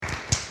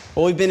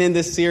Well, we've been in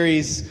this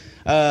series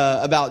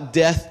about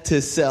death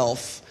to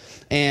self,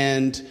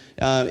 and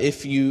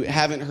if you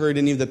haven't heard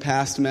any of the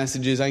past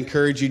messages, I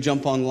encourage you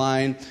jump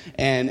online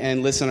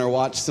and listen or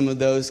watch some of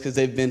those because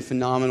they've been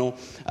phenomenal.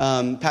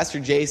 Pastor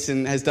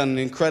Jason has done an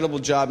incredible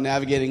job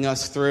navigating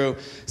us through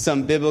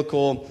some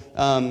biblical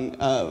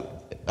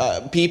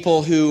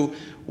people who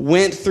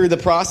went through the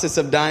process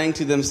of dying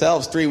to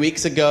themselves. 3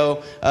 weeks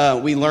ago,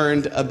 we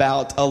learned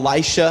about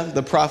Elisha,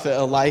 the prophet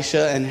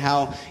Elisha, and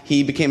how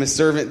he became a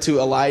servant to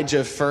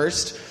Elijah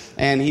first.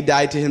 And he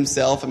died to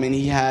himself. I mean,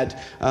 he had,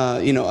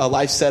 a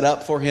life set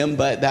up for him,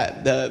 but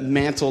the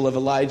mantle of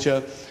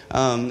Elijah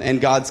and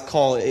God's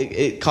call,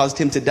 it caused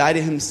him to die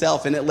to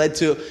himself, and it led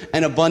to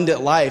an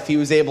abundant life. He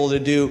was able to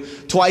do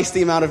twice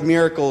the amount of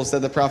miracles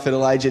that the prophet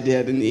Elijah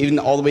did, and even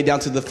all the way down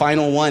to the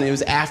final one. It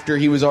was after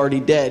he was already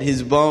dead.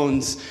 His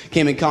bones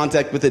came in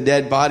contact with a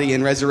dead body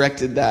and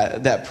resurrected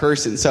that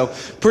person. So,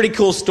 pretty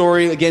cool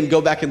story. Again, go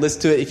back and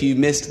listen to it if you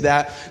missed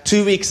that.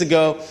 2 weeks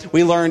ago,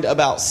 we learned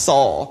about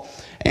Saul.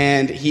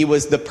 And he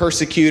was the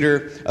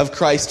persecutor of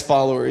Christ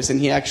followers. And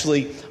he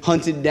actually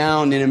hunted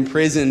down and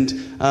imprisoned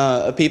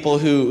people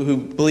who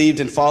believed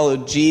and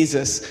followed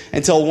Jesus.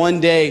 Until one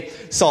day,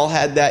 Saul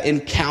had that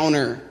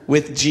encounter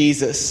with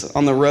Jesus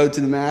on the road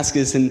to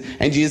Damascus. And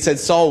Jesus said,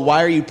 "Saul,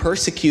 why are you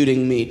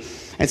persecuting me?"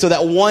 And so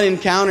that one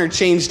encounter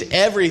changed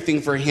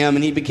everything for him.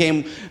 And he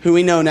became who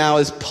we know now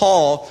as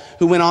Paul,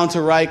 who went on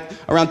to write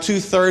around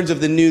 2/3 of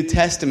the New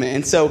Testament.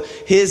 And so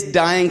his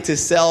dying to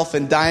self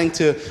and dying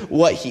to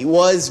what he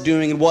was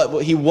doing and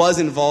what he was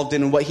involved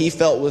in and what he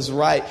felt was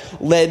right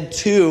led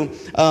to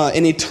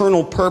an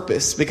eternal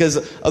purpose. Because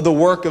of the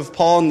work of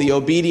Paul and the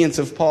obedience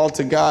of Paul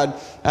to God,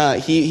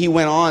 he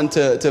went on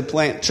to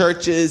plant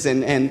churches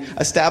and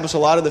establish a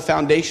lot of the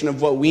foundation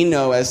of what we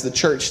know as the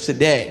church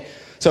today.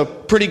 So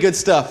pretty good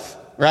stuff,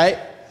 right?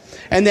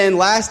 And then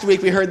last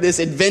week we heard this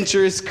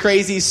adventurous,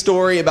 crazy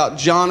story about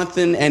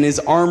Jonathan and his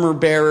armor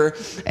bearer.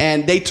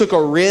 And they took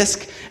a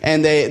risk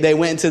and they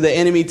went into the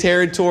enemy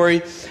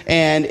territory.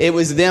 And it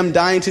was them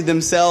dying to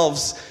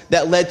themselves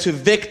that led to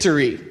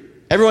victory.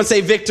 Everyone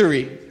say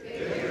victory.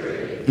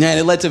 And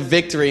it led to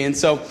victory. And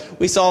so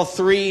we saw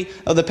 3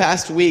 of the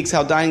past weeks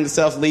how dying to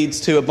self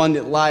leads to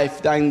abundant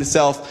life. Dying to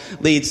self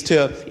leads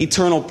to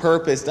eternal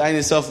purpose. Dying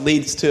to self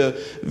leads to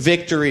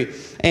victory.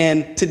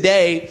 And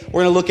today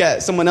we're going to look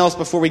at someone else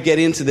before we get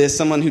into this.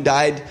 Someone who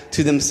died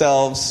to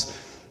themselves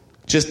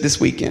just this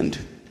weekend.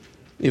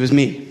 It was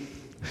me.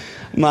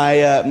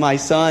 My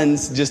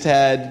sons just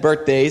had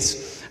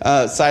birthdays.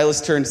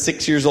 Silas turned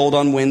 6 years old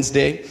on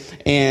Wednesday.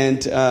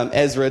 And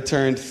Ezra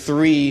turned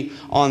 3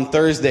 on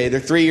Thursday.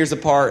 They're 3 years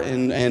apart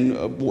and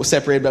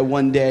separated by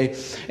 1 day.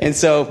 And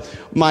so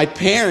my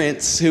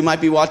parents, who might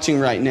be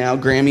watching right now,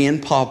 Grammy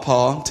and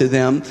Pawpaw to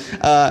them,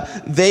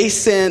 they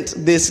sent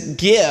this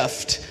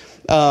gift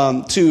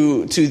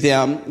to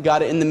them,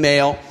 got it in the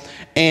mail.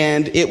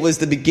 And it was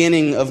the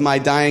beginning of my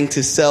dying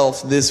to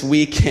self this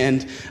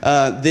weekend.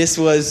 This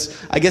was,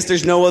 I guess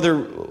there's no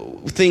other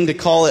thing to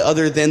call it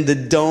other than the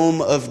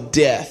Dome of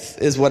Death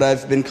is what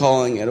I've been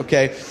calling it,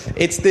 okay?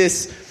 It's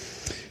this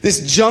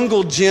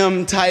jungle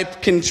gym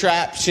type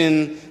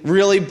contraption,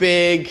 really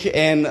big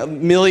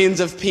and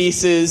millions of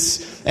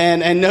pieces.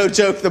 And no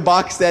joke, the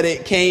box that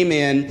it came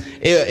in,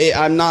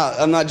 I'm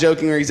not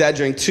joking or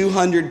exaggerating,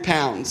 200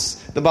 pounds.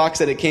 The box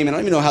that it came in, I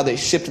don't even know how they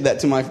shipped that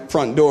to my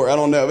front door. I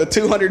don't know. A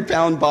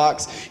 200-pound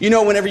box. You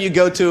know, whenever you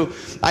go to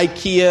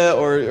IKEA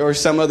or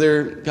some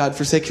other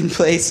godforsaken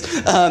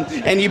place,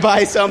 and you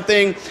buy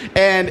something,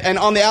 and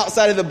on the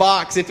outside of the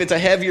box, if it's a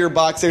heavier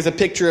box, there's a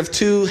picture of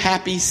 2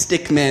 happy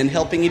stick men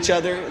helping each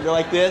other. They're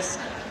like this.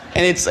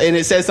 And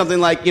it says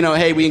something like,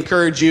 hey, we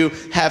encourage you,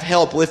 have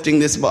help lifting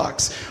this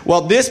box.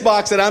 Well, this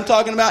box that I'm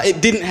talking about, it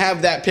didn't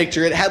have that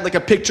picture. It had like a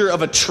picture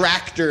of a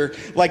tractor,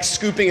 like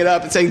scooping it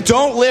up and saying,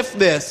 "Don't lift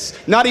this,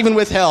 not even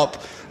with help."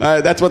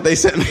 That's what they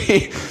sent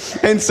me.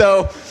 And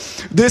so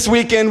this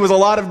weekend was a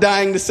lot of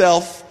dying to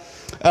self.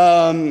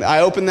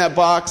 I opened that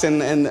box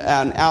and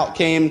out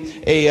came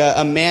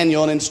a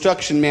manual, an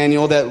instruction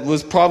manual that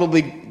was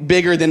probably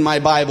bigger than my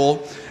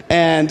Bible.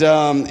 And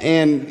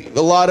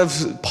a lot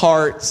of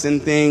parts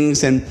and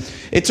things. And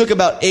it took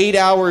about 8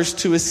 hours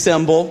to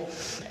assemble.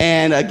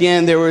 And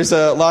again, there was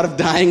a lot of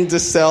dying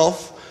to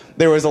self.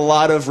 There was a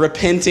lot of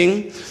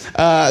repenting.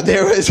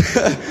 There was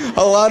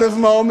a lot of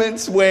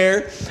moments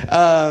where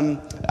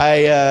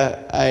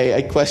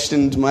I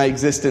questioned my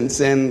existence.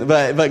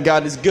 But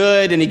God is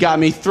good, and He got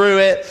me through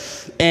it.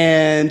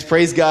 And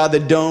praise God, the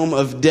Dome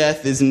of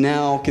Death is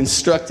now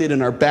constructed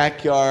in our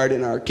backyard,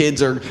 and our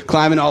kids are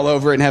climbing all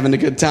over it and having a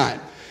good time.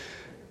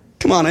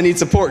 Come on, I need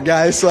support,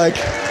 guys. I'm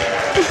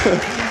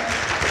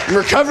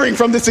recovering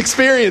from this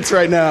experience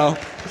right now.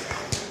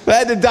 I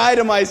had to die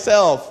to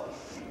myself.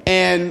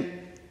 And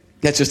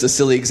that's just a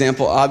silly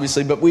example,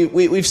 obviously. But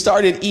we've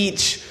started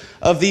each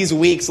of these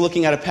weeks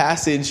looking at a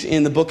passage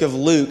in the book of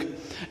Luke.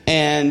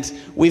 And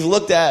we've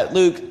looked at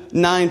Luke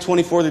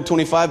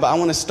 9:24-25, but I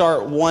want to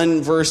start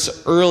one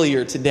verse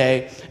earlier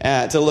today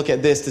to look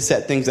at this, to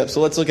set things up.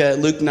 So let's look at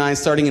Luke 9,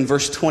 starting in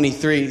verse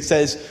 23. It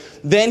says,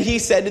 Then he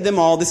said to them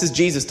all, this is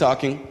Jesus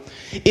talking,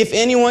 if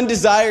anyone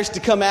desires to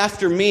come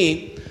after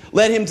me,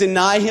 let him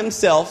deny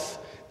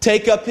himself,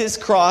 take up his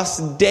cross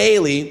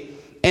daily,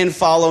 and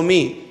follow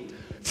me.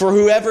 For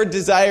whoever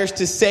desires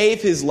to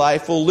save his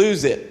life will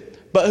lose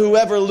it. But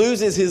whoever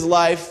loses his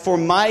life for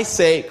my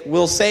sake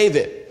will save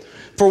it.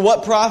 For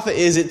what profit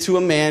is it to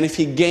a man if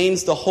he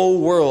gains the whole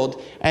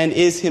world and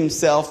is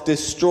himself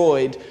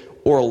destroyed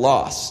or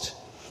lost?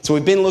 So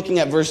we've been looking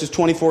at verses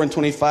 24 and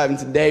 25, and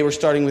today we're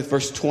starting with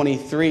verse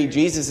 23.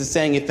 Jesus is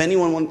saying, if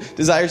anyone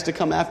desires to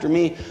come after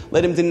me,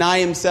 let him deny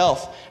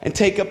himself and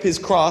take up his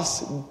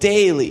cross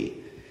daily.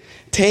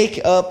 Take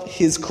up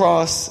his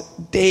cross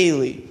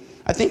daily.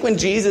 I think when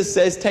Jesus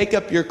says take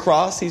up your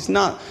cross, he's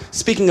not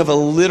speaking of a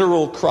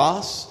literal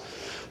cross.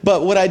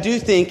 But what I do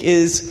think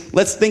is,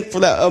 let's think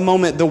for a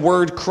moment the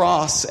word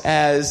cross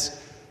as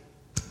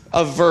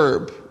a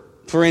verb.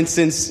 For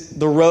instance,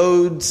 the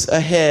roads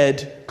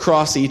ahead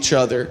cross each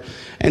other.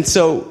 And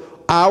so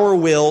our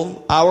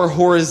will, our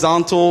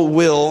horizontal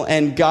will,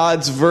 and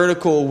God's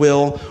vertical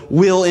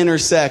will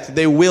intersect.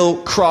 They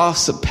will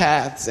cross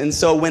paths. And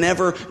so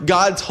whenever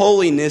God's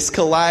holiness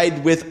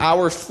collide with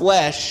our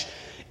flesh,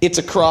 it's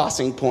a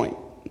crossing point.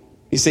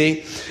 You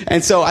see?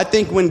 And so I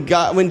think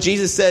when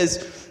Jesus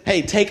says,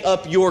 hey, take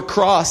up your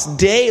cross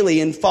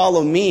daily and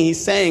follow me,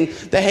 he's saying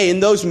that, hey, in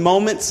those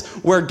moments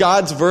where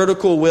God's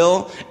vertical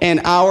will and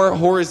our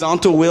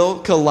horizontal will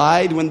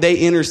collide, when they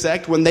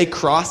intersect, when they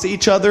cross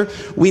each other,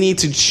 we need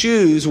to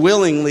choose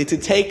willingly to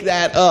take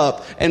that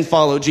up and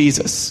follow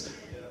Jesus.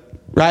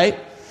 Right?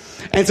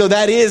 And so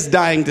that is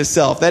dying to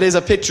self. That is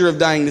a picture of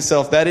dying to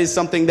self. That is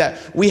something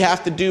that we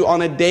have to do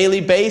on a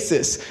daily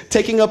basis.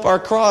 Taking up our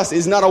cross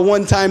is not a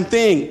one-time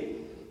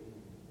thing.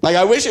 Like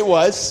I wish it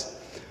was.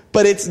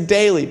 But it's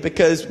daily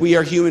because we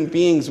are human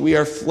beings. We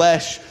are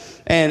flesh.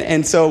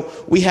 And so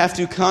we have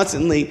to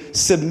constantly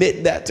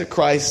submit that to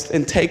Christ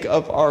and take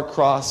up our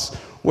cross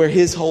where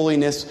his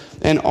holiness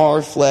and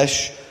our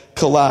flesh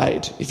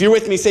collide. If you're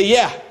with me, say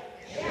yeah.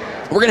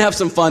 We're going to have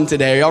some fun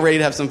today. Are y'all ready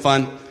to have some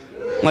fun?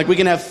 Like we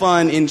can have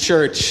fun in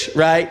church,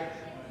 right?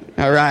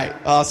 All right.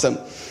 Awesome.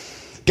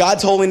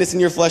 God's holiness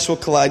and your flesh will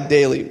collide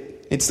daily.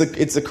 It's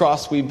the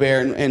cross we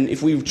bear. And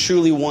if we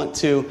truly want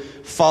to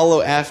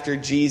follow after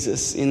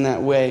Jesus in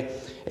that way,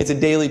 it's a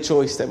daily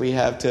choice that we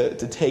have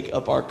to take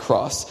up our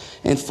cross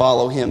and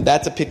follow him.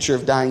 That's a picture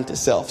of dying to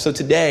self. So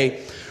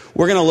today,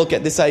 we're going to look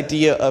at this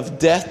idea of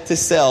death to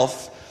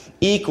self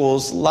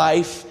equals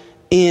life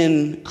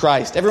in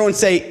Christ. Everyone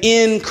say,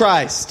 in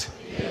Christ.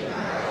 In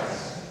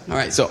Christ. All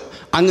right, so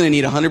I'm going to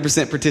need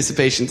 100%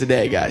 participation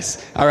today,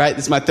 guys. All right,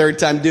 this is my third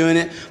time doing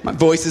it. My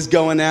voice is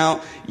going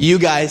out. You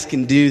guys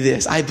can do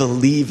this. I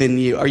believe in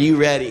you. Are you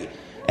ready?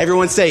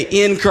 Everyone say,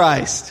 in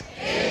Christ.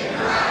 In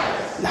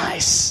Christ.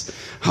 Nice.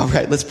 All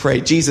right, let's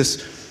pray.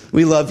 Jesus,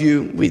 we love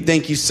you. We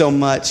thank you so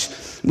much.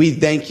 We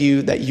thank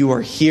you that you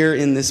are here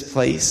in this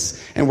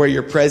place, and where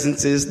your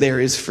presence is, there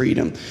is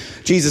freedom.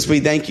 Jesus, we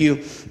thank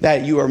you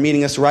that you are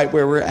meeting us right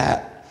where we're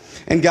at.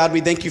 And God,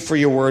 we thank you for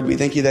your word. We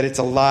thank you that it's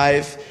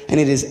alive and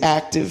it is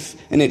active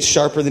and it's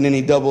sharper than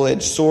any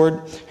double-edged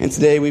sword. And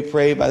today we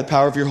pray by the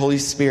power of your Holy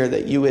Spirit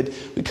that you would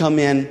come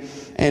in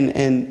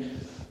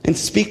and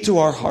speak to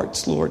our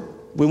hearts, Lord.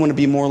 We want to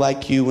be more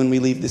like you when we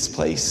leave this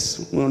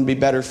place. We want to be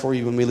better for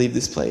you when we leave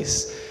this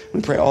place.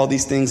 We pray all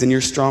these things in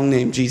your strong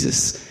name,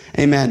 Jesus.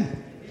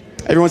 Amen.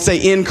 Everyone say,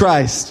 in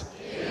Christ.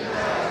 In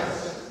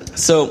Christ.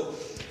 So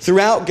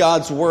throughout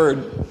God's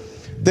word,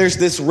 there's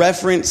this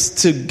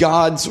reference to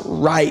God's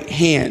right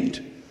hand.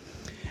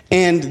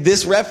 And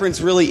this reference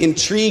really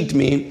intrigued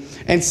me.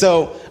 And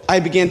so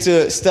I began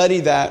to study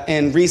that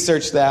and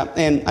research that.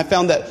 And I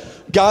found that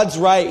God's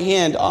right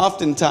hand,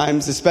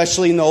 oftentimes,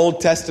 especially in the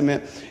Old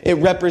Testament, it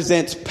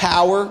represents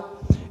power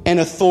and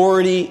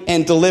authority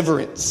and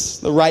deliverance,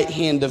 the right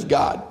hand of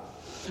God.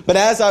 But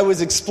as I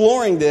was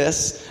exploring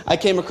this, I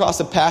came across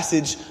a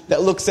passage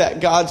that looks at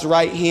God's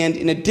right hand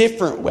in a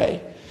different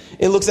way.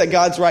 It looks at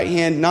God's right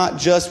hand not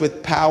just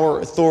with power,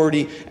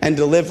 authority, and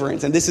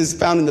deliverance. And this is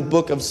found in the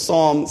book of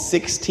Psalm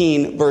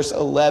 16, verse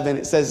 11.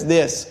 It says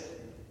this,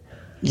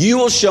 you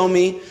will show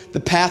me the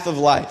path of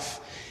life.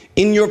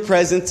 In your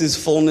presence is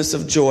fullness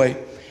of joy.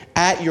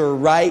 At your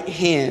right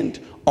hand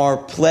are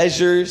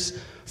pleasures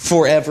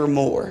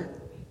forevermore.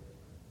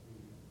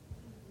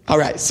 All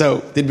right,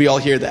 so did we all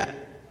hear that?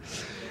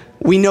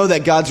 We know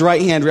that God's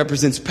right hand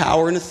represents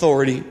power and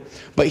authority.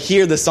 But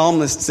here the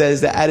psalmist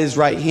says that at his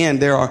right hand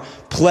there are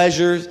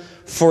pleasures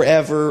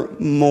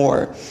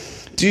forevermore.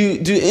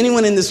 Do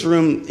anyone in this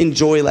room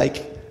enjoy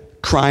like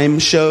crime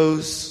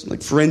shows,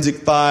 like Forensic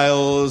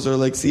Files or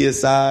like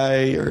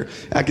CSI? Or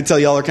I can tell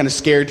y'all are kind of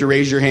scared to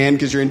raise your hand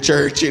because you're in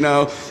church. You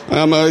know,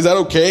 is that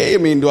okay? I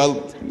mean,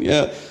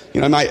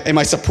 am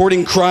I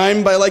supporting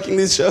crime by liking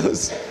these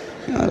shows?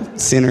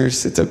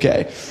 Sinners, it's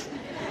okay.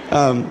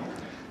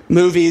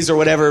 Movies or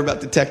whatever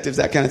about detectives,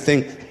 that kind of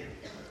thing.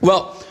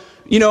 Well,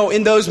 you know,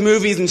 in those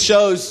movies and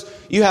shows,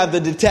 you have the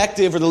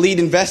detective or the lead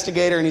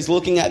investigator, and he's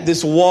looking at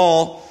this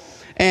wall.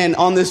 And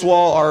on this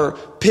wall are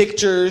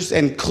pictures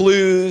and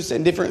clues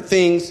and different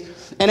things.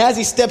 And as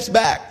he steps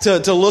back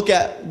to look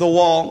at the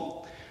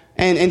wall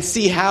and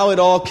see how it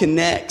all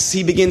connects,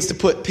 he begins to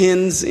put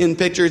pins in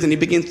pictures, and he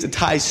begins to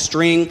tie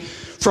string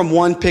from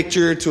one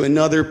picture to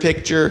another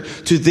picture,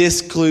 to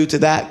this clue, to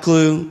that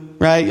clue,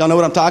 right? Y'all know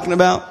what I'm talking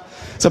about?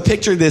 So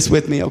picture this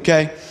with me,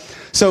 okay?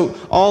 So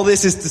all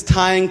this is just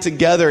tying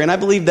together. And I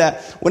believe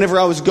that whenever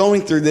I was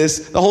going through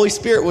this, the Holy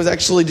Spirit was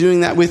actually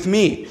doing that with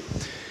me.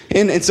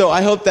 And so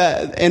I hope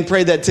that and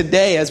pray that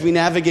today, as we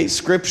navigate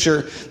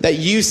Scripture, that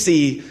you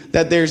see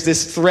that there's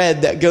this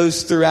thread that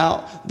goes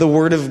throughout the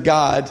Word of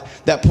God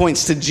that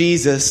points to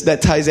Jesus,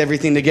 that ties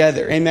everything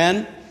together.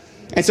 Amen?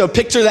 And so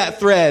picture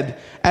that thread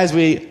as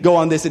we go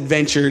on this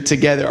adventure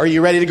together. Are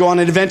you ready to go on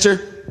an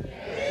adventure?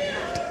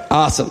 Yeah.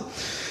 Awesome.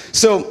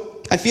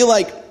 So I feel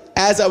like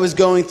as I was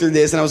going through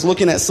this, and I was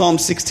looking at Psalm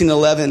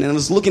 16:11, and I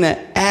was looking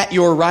at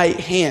your right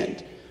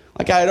hand.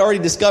 Like I had already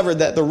discovered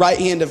that the right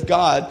hand of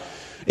God,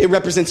 it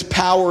represents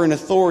power and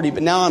authority.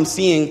 But now I'm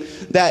seeing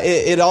that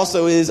it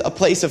also is a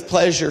place of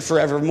pleasure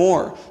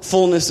forevermore,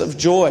 fullness of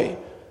joy.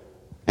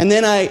 And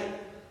then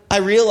I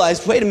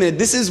realized, wait a minute,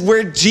 this is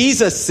where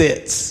Jesus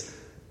sits.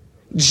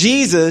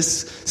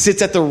 Jesus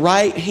sits at the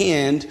right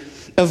hand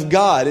of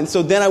God. And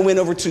so then I went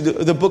over to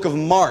the book of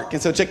Mark.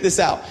 And so check this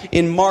out.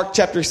 In Mark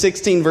chapter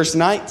 16, verse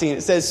 19,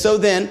 it says, "So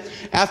then,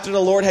 after the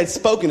Lord had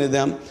spoken to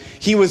them,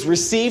 he was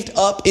received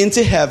up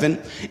into heaven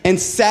and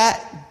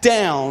sat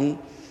down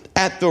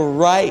at the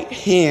right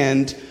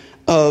hand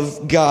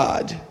of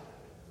God."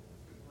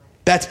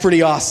 That's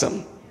pretty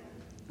awesome,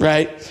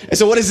 right? And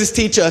so what does this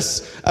teach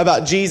us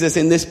about Jesus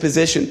in this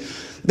position?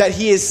 That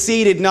he is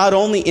seated not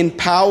only in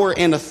power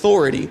and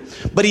authority,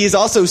 but he is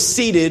also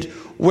seated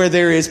where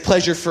there is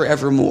pleasure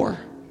forevermore.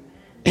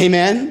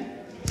 Amen?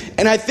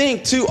 And I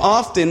think too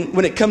often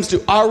when it comes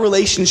to our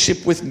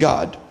relationship with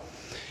God,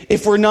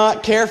 if we're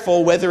not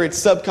careful, whether it's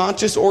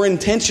subconscious or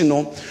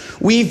intentional,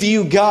 we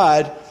view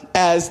God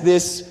as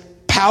this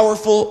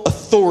powerful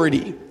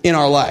authority in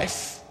our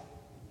life,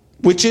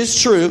 which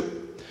is true,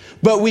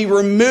 but we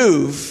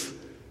remove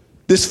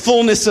this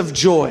fullness of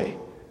joy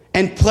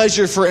and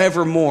pleasure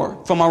forevermore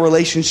from our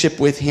relationship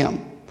with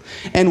him.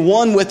 And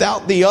one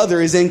without the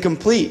other is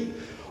incomplete.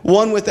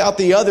 One without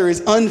the other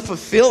is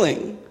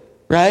unfulfilling,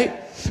 right?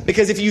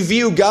 Because if you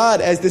view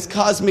God as this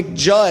cosmic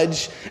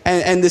judge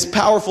and this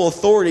powerful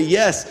authority,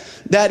 yes,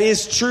 that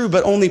is true,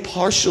 but only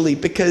partially,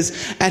 because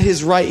at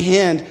his right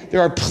hand,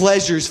 there are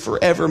pleasures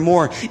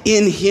forevermore.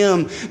 In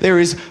him, there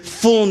is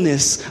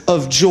fullness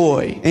of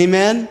joy.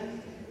 Amen?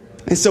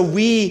 And so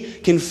we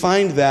can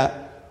find that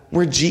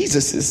where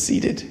Jesus is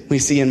seated, we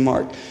see in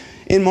Mark.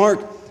 In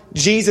Mark,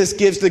 Jesus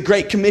gives the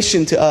Great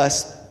Commission to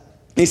us.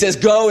 He says,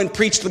 "Go and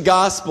preach the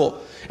gospel."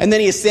 And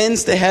then he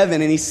ascends to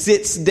heaven and he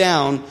sits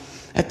down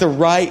at the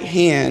right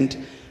hand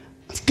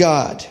of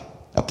God,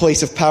 a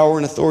place of power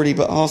and authority,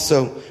 but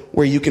also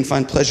where you can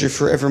find pleasure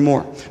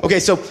forevermore. Okay,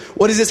 so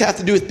what does this have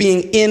to do with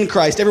being in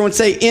Christ? Everyone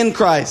say, in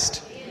Christ.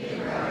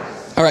 In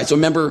Christ. All right, so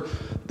remember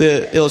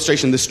the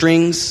illustration, the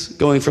strings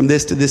going from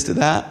this to this to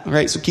that. All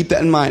right, so keep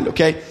that in mind,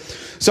 okay?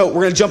 So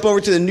we're going to jump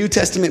over to the New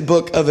Testament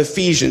book of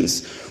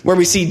Ephesians, where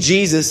we see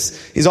Jesus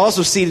is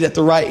also seated at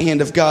the right hand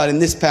of God in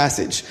this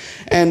passage.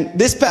 And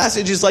this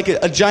passage is like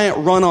a giant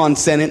run-on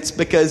sentence,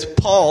 because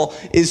Paul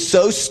is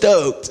so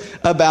stoked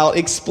about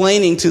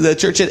explaining to the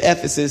church at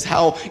Ephesus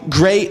how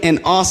great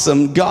and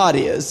awesome God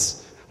is.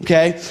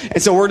 Okay?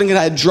 And so we're going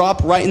to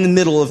drop right in the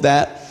middle of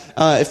that.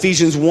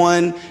 Ephesians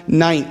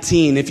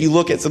 1:19. If you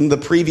look at some of the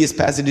previous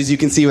passages, you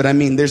can see what I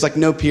mean. There's like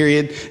no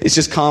period. It's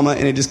just comma,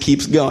 and it just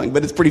keeps going.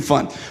 But it's pretty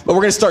fun. But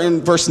we're going to start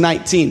in verse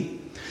 19.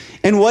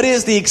 "And what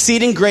is the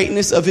exceeding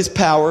greatness of his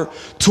power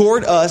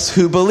toward us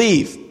who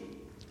believe,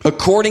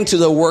 according to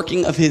the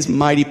working of his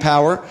mighty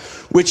power,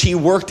 which he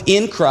worked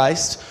in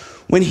Christ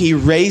when he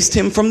raised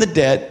him from the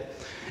dead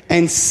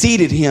and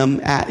seated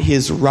him at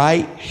his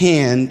right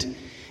hand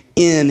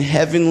in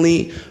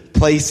heavenly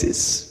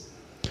places."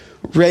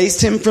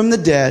 Raised him from the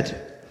dead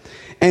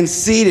and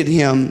seated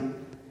him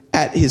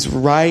at his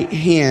right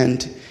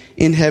hand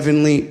in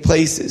heavenly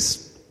places.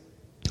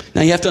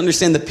 Now you have to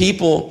understand, the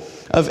people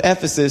of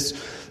Ephesus,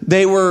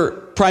 they were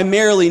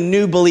primarily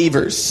new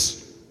believers,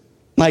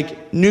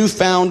 like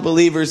newfound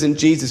believers in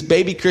Jesus,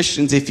 baby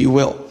Christians, if you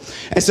will.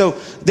 And so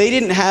they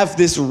didn't have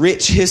this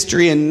rich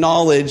history and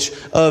knowledge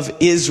of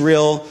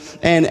Israel,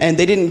 and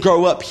they didn't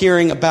grow up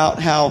hearing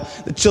about how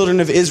the children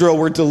of Israel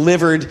were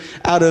delivered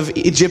out of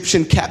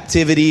Egyptian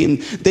captivity,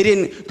 and they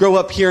didn't grow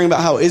up hearing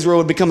about how Israel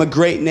would become a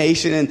great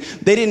nation, and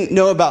they didn't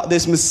know about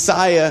this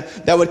Messiah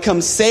that would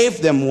come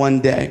save them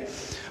one day.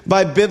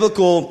 By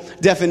biblical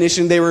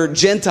definition, they were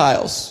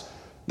Gentiles.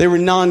 They were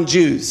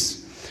non-Jews.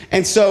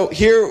 And so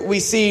here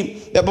we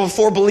see that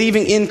before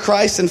believing in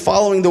Christ and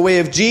following the way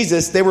of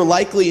Jesus, they were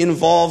likely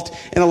involved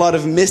in a lot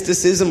of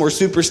mysticism or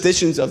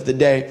superstitions of the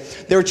day.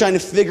 They were trying to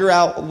figure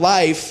out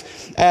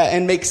life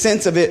and make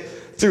sense of it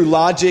through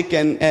logic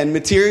and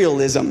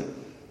materialism.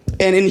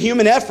 And in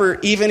human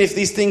effort, even if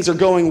these things are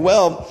going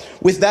well,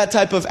 with that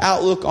type of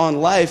outlook on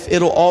life,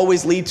 it'll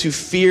always lead to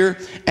fear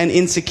and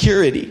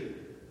insecurity.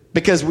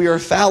 Because we are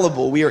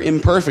fallible, we are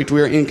imperfect, we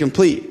are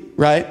incomplete,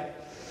 right?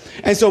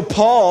 And so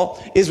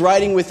Paul is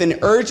writing with an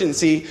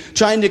urgency,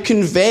 trying to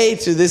convey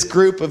to this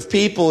group of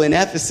people in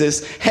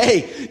Ephesus,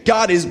 hey,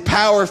 God is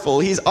powerful.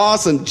 He's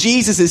awesome.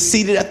 Jesus is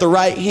seated at the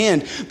right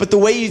hand. But the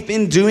way you've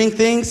been doing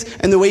things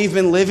and the way you've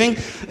been living,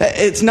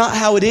 it's not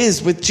how it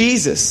is with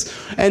Jesus.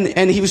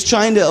 And he was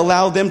trying to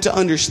allow them to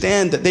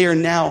understand that they are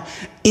now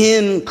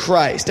in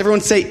Christ.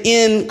 Everyone say,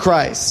 in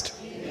Christ.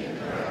 In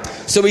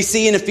Christ. So we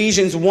see in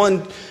Ephesians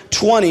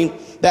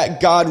 1:20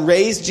 that God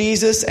raised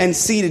Jesus and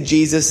seated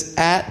Jesus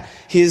at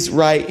his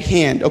right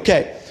hand.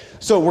 Okay,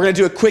 so we're going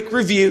to do a quick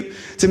review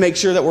to make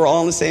sure that we're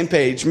all on the same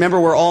page. Remember,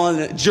 we're all on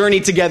a journey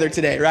together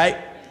today, right?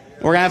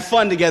 We're going to have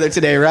fun together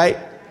today, right?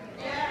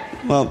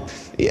 Well,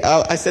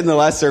 I said in the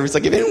last service,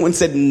 like, if anyone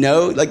said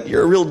no, like,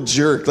 you're a real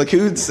jerk. Like,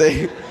 who would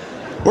say,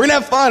 we're going to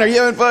have fun. Are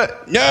you having fun?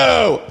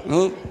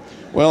 No.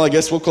 Well, I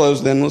guess we'll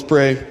close then. Let's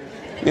pray.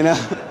 You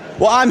know?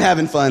 Well, I'm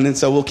having fun, and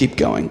so we'll keep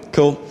going.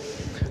 Cool.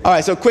 All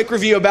right, so quick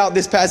review about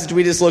this passage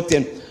we just looked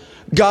in.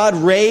 God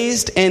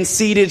raised and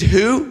seated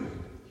who?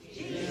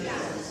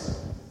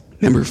 Jesus.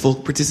 Remember, full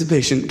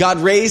participation. God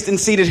raised and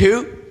seated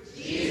who?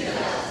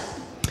 Jesus.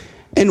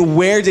 And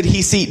where did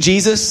he seat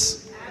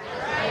Jesus? At the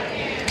right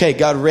hand. Okay,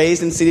 God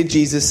raised and seated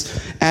Jesus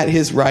at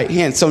his right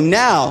hand. So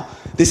now,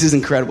 this is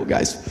incredible,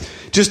 guys.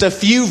 Just a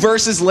few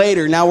verses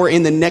later, now we're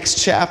in the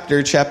next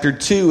chapter, chapter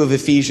 2 of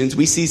Ephesians.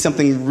 We see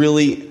something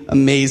really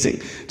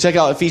amazing. Check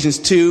out Ephesians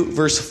 2,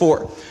 verse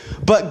 4.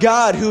 But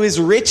God, who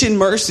is rich in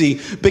mercy,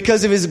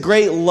 because of his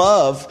great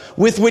love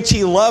with which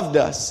he loved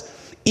us,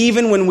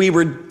 even when we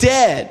were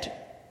dead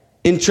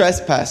in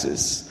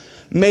trespasses,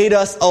 made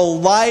us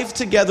alive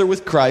together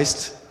with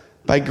Christ.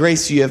 By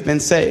grace you have been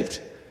saved.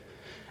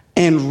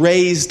 And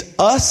raised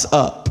us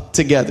up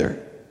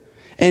together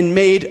and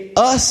made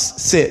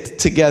us sit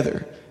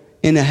together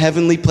in the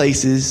heavenly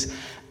places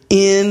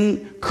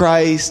in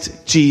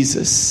Christ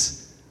Jesus.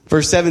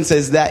 Verse 7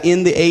 says that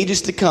in the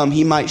ages to come,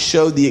 he might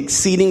show the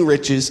exceeding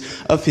riches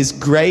of his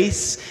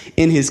grace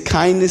in his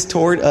kindness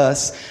toward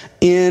us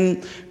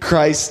in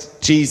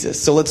Christ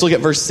Jesus. So let's look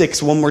at verse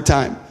 6 one more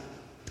time.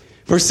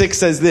 Verse 6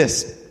 says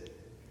this.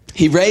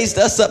 He raised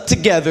us up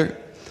together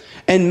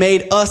and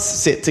made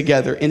us sit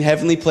together in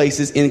heavenly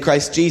places in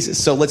Christ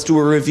Jesus. So let's do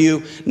a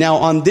review now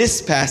on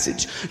this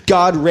passage.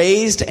 God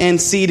raised and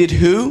seated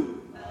who?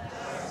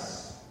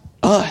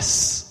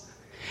 Us.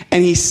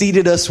 And he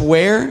seated us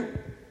where?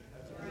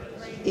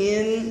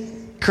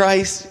 In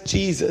Christ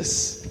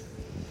Jesus.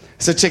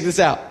 So check this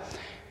out.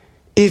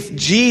 If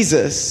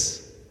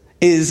Jesus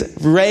is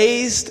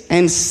raised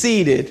and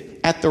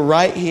seated at the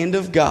right hand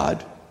of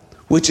God,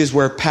 which is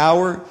where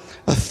power,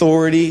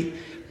 authority,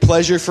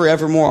 pleasure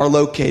forevermore are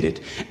located.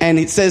 And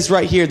it says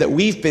right here that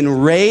we've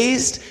been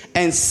raised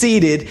and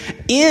seated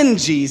in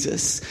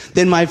Jesus.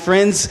 Then, my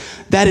friends,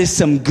 that is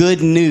some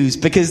good news,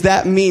 because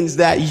that means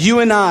that you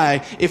and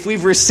I, if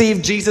we've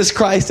received Jesus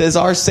Christ as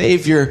our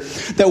Savior,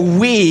 that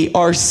we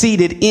are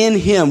seated in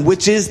him,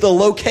 which is the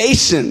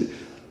location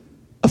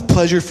of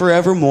pleasure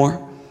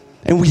forevermore.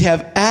 And we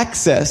have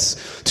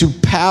access to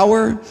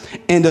power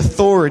and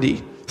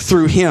authority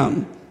through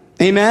him.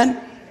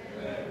 Amen?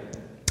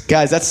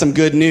 Guys, that's some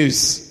good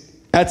news.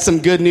 That's some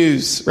good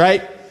news,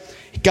 right?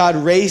 God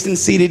raised and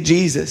seated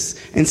Jesus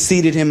and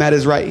seated him at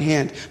his right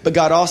hand. But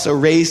God also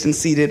raised and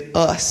seated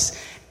us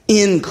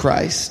in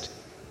Christ.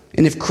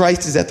 And if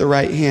Christ is at the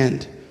right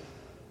hand,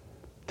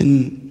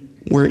 then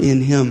we're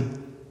in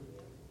him.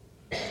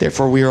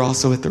 Therefore, we are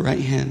also at the right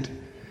hand.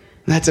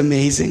 That's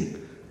amazing.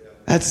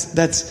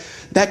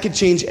 That could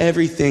change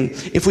everything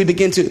if we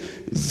begin to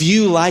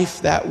view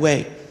life that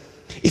way.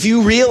 If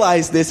you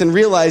realize this and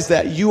realize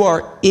that you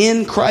are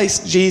in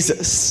Christ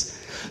Jesus,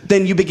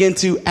 then you begin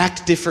to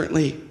act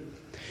differently.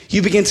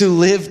 You begin to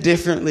live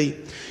differently.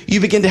 You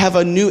begin to have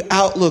a new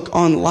outlook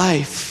on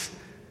life.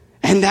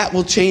 And that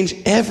will change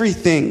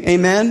everything.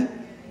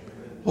 Amen?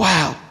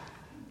 Wow.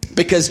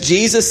 Because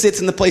Jesus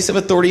sits in the place of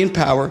authority and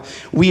power,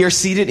 we are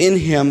seated in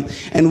him,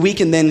 and we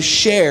can then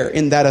share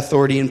in that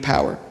authority and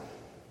power.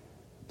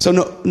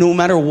 So no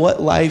matter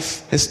what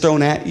life has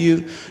thrown at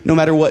you, no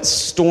matter what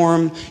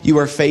storm you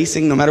are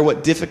facing, no matter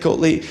what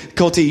difficulty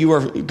you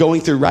are going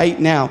through right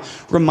now,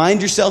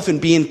 remind yourself and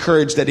be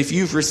encouraged that if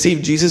you've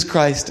received Jesus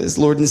Christ as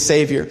Lord and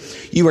Savior,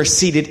 you are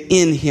seated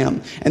in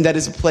him. And that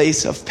is a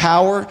place of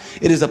power.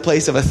 It is a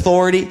place of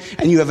authority.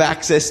 And you have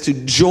access to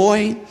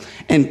joy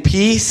and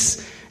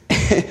peace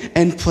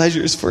and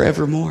pleasures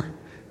forevermore.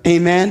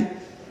 Amen?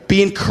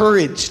 Be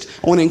encouraged.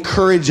 I want to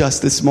encourage us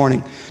this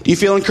morning. Do you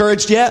feel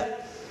encouraged yet?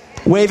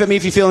 Wave at me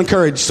if you feel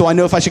encouraged, so I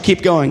know if I should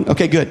keep going.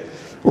 Okay, good.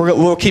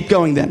 We'll keep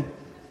going then.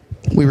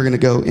 We were going to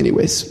go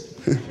anyways.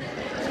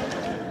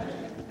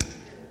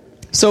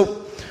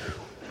 So,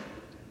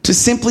 to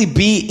simply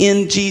be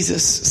in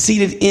Jesus,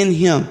 seated in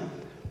him,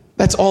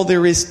 that's all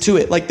there is to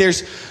it. Like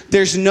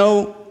there's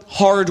no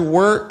hard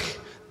work.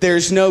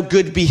 There's no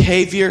good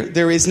behavior.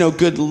 There is no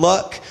good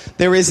luck.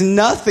 There is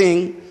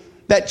nothing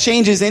that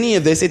changes any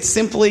of this. It's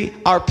simply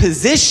our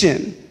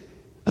position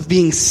of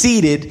being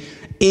seated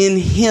in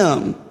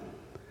him.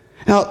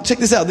 Now, check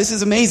this out. This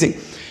is amazing.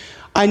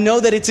 I know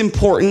that it's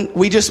important.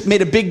 We just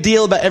made a big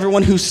deal about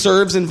everyone who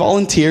serves and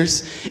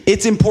volunteers.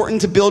 It's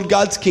important to build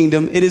God's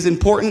kingdom. It is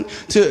important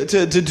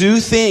to do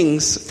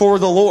things for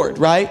the Lord,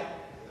 right?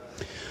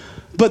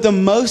 But the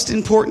most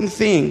important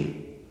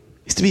thing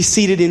is to be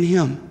seated in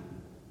Him.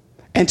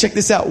 And check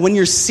this out. When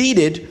you're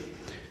seated,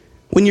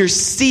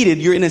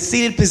 you're in a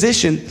seated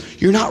position,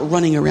 you're not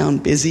running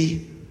around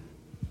busy,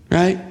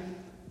 right?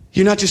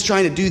 You're not just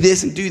trying to do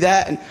this and do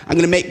that, and I'm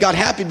going to make God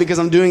happy because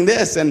I'm doing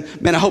this,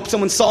 and man, I hope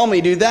someone saw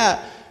me do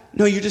that.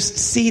 No, you're just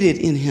seated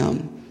in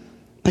Him.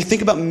 Like,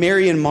 think about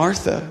Mary and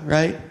Martha,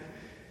 right?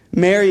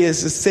 Mary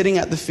is sitting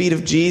at the feet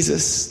of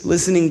Jesus,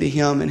 listening to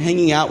Him and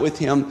hanging out with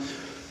Him.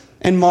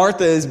 And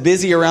Martha is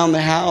busy around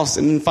the house.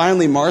 And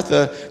finally,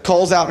 Martha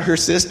calls out her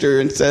sister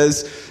and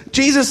says,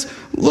 Jesus,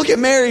 look at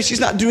Mary. She's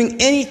not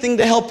doing anything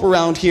to help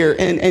around here.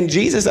 And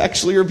Jesus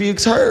actually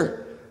rebukes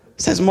her.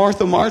 Says,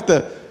 Martha,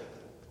 Martha,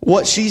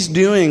 what she's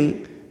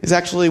doing is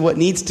actually what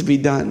needs to be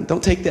done.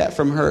 Don't take that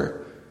from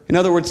her. In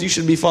other words, you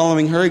should be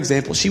following her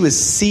example. She was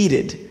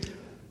seated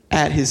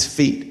at His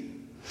feet.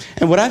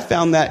 And what I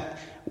found that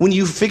when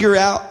you figure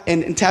out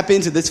and tap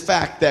into this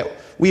fact that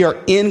we are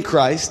in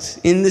Christ,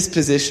 in this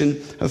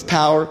position of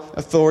power,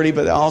 authority,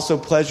 but also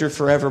pleasure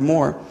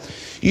forevermore,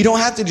 you don't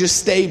have to just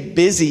stay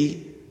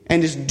busy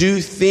and just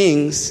do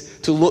things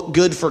to look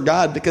good for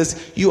God, because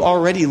you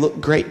already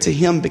look great to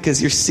Him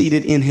because you're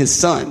seated in His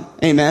Son.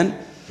 Amen?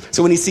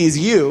 So when He sees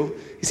you,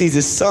 He sees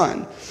His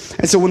Son.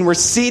 And so when we're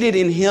seated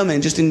in Him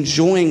and just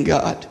enjoying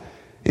God,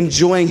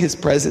 enjoying His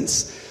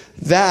presence,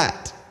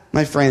 that,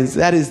 my friends,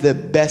 that is the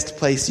best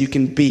place you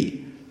can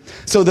be.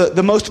 So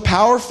the most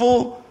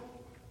powerful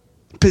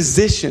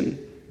position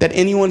that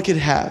anyone could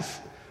have,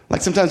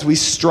 like sometimes we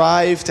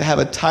strive to have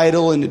a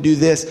title and to do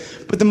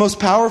this, but the most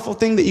powerful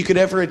thing that you could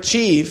ever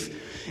achieve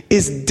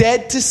is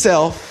dead to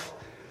self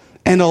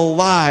and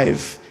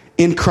alive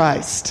in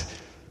Christ.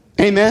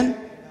 Amen?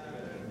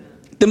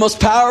 The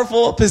most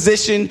powerful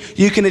position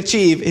you can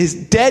achieve is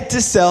dead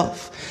to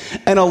self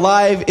and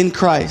alive in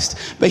Christ.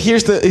 But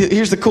here's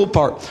the cool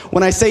part.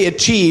 When I say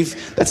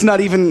achieve, that's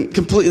not even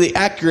completely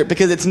accurate,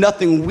 because it's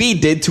nothing we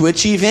did to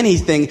achieve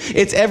anything.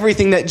 It's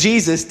everything that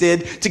Jesus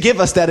did to give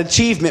us that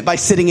achievement by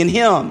sitting in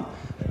Him.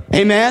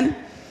 Amen?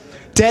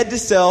 Dead to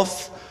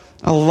self,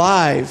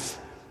 alive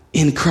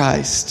in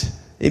Christ.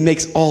 It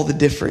makes all the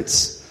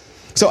difference.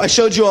 So I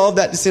showed you all of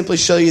that to simply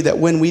show you that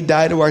when we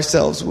die to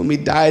ourselves, when we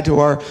die to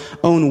our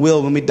own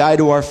will, when we die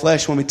to our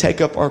flesh, when we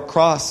take up our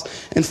cross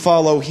and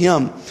follow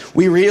Him,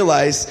 we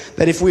realize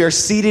that if we are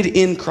seated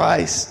in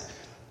Christ,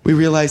 we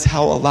realize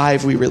how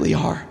alive we really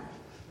are.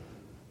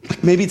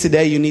 Like, maybe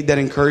today you need that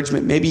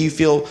encouragement. Maybe you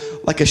feel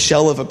like a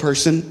shell of a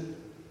person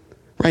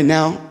right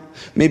now.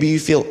 Maybe you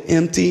feel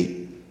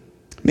empty.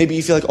 Maybe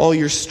you feel like all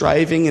your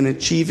striving and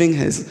achieving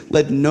has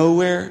led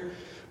nowhere.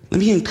 Let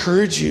me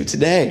encourage you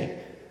today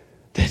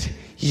that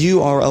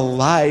you are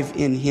alive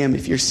in Him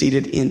if you're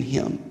seated in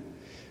Him.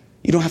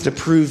 You don't have to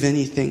prove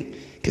anything,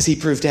 because He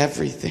proved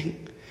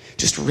everything.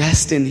 Just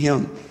rest in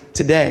Him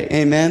today.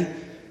 Amen?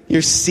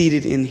 You're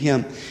seated in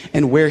Him.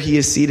 And where He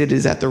is seated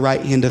is at the right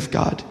hand of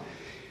God.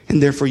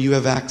 And therefore you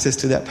have access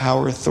to that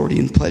power, authority,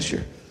 and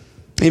pleasure.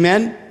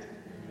 Amen?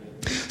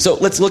 So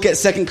let's look at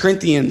 2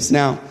 Corinthians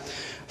now.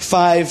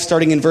 5,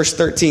 starting in verse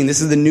 13.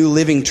 This is the New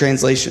Living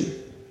Translation.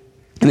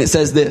 And it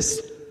says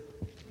this: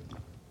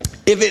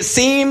 if it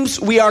seems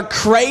we are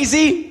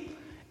crazy,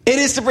 it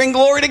is to bring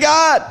glory to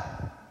God.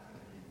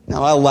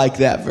 Now, I like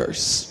that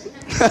verse.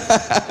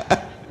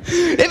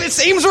 If it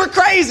seems we're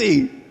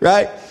crazy,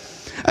 right?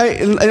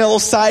 In a little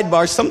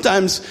sidebar,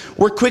 sometimes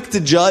we're quick to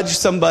judge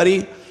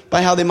somebody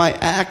by how they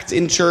might act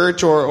in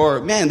church, or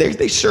man,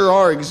 they sure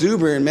are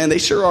exuberant, man, they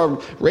sure are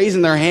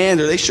raising their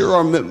hand, or they sure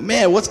are,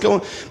 man, what's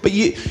going on? But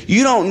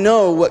you don't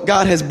know what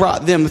God has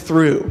brought them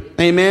through.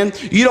 Amen?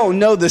 You don't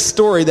know the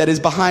story that is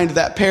behind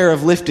that pair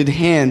of lifted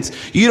hands.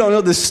 You don't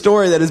know the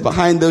story that is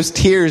behind those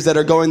tears that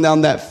are going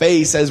down that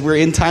face as we're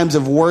in times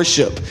of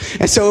worship.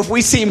 And so if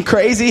we seem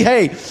crazy,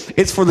 hey,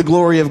 it's for the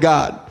glory of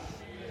God.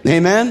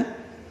 Amen?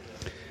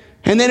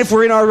 And then if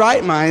we're in our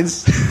right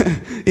minds,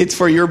 it's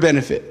for your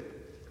benefit.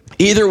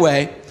 Either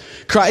way,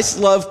 Christ's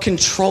love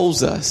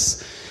controls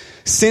us.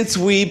 Since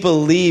we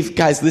believe,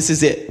 guys, this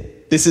is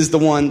it. This is the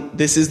one,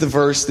 this is the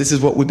verse, this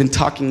is what we've been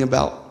talking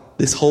about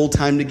this whole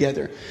time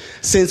together.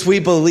 Since we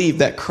believe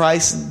that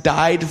Christ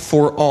died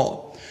for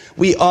all,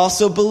 we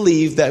also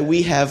believe that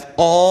we have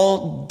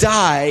all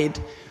died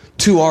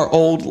to our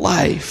old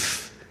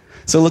life.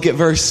 So look at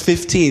verse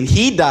 15.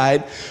 He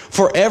died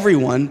for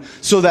everyone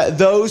so that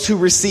those who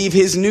receive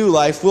His new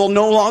life will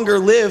no longer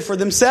live for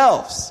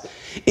themselves.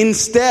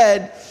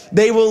 Instead,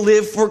 they will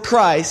live for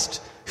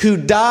Christ, who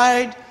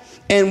died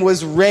and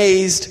was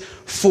raised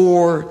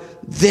for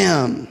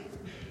them.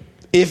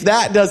 If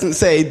that doesn't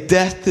say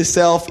death to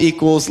self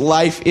equals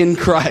life in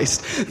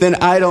Christ, then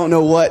I don't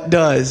know what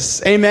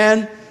does.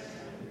 Amen?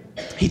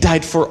 He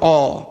died for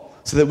all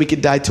so that we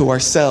could die to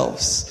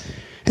ourselves.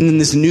 And then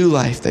this new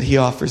life that He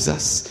offers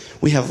us,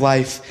 we have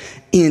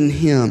life in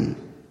Him.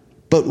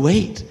 But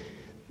wait,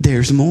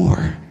 there's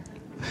more.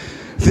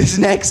 this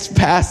next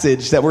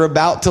passage that we're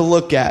about to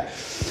look at,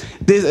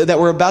 that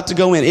we're about to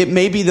go in, it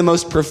may be the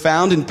most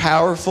profound and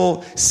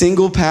powerful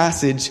single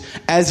passage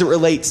as it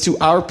relates to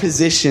our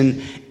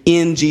position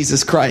in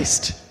Jesus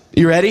Christ.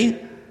 You ready?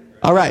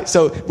 All right,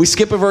 so we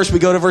skip a verse, we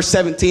go to verse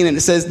 17, and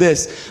it says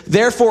this: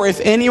 therefore, if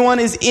anyone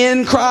is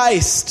in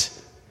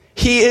Christ,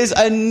 he is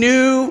a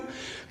new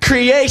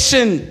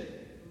creation.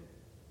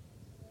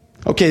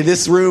 Okay,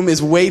 this room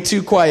is way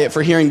too quiet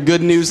for hearing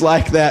good news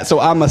like that, so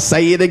I'm going to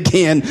say it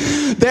again.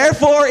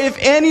 Therefore, if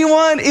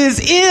anyone is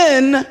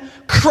in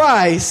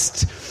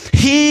Christ,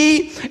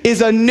 he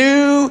is a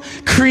new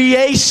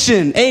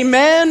creation.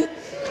 Amen?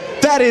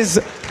 That is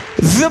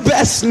the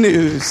best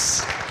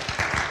news.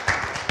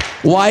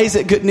 Why is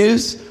it good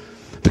news?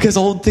 Because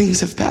old things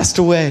have passed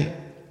away,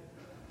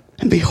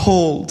 and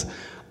behold,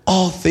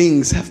 all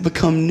things have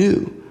become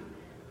new.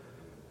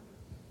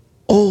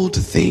 Old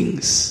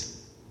things.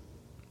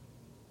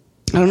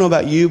 I don't know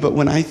about you, but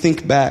when I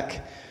think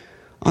back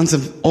on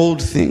some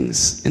old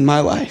things in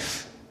my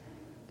life,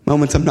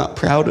 moments I'm not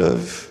proud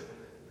of,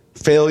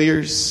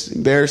 failures,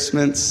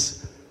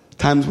 embarrassments,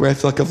 times where I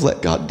feel like I've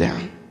let God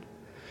down,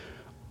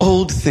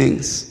 old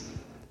things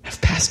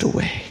have passed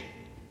away.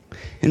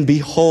 And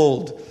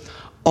behold,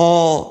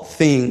 all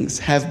things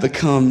have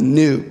become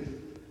new.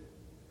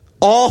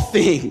 All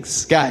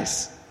things,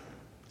 guys.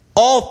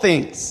 All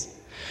things.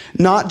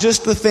 Not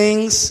just the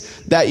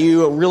things that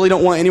you really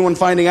don't want anyone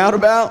finding out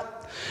about.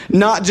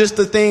 Not just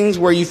the things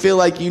where you feel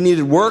like you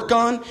needed work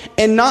on.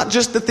 And not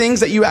just the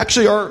things that you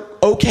actually are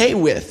okay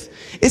with.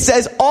 It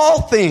says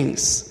all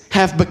things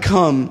have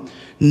become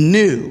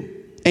new.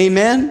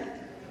 Amen?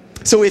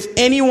 So if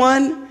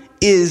anyone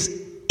is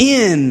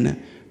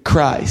in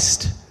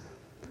Christ,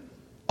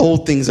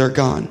 old things are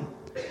gone.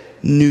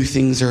 New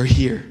things are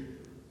here.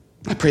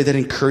 I pray that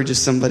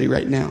encourages somebody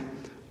right now.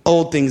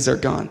 Old things are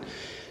gone.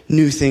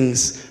 New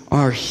things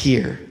are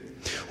here.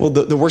 Well,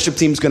 the worship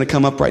team is going to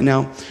come up right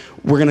now.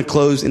 We're going to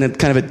close in a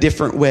kind of a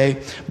different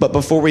way. But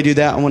before we do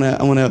that, I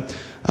want to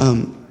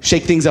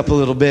shake things up a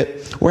little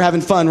bit. We're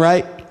having fun,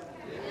 right?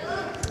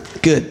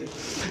 Good.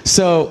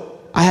 So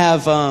I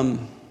have a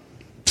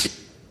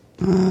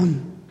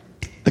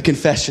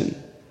confession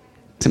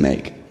to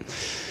make.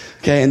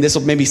 Okay, and this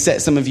will maybe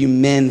set some of you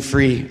men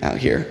free out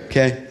here.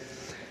 Okay,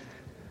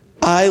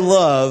 I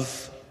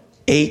love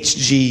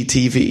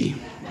HGTV.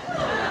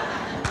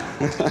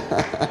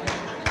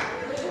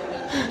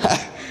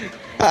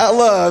 I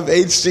love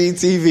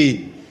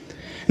HGTV.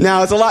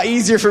 Now, it's a lot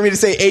easier for me to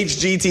say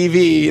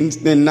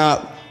HGTV than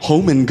not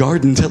Home and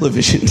Garden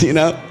Television, you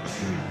know?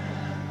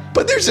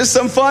 But there's just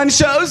some fun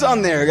shows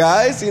on there,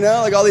 guys, you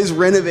know? Like all these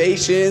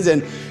renovations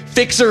and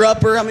Fixer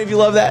Upper. How many of you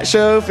love that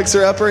show?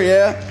 Fixer Upper,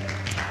 yeah.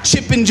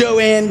 Chip and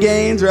Joanne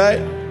games, right?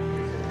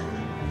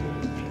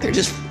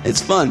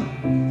 It's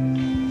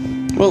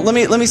fun. Well,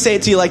 let me say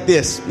it to you like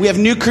this. We have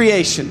new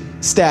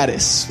creation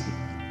status.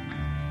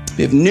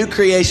 We have new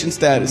creation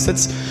status.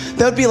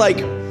 That would be like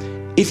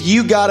if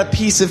you got a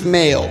piece of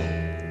mail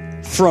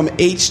from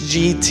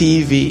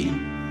HGTV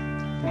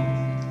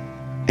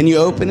and you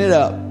open it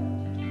up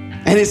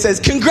and it says,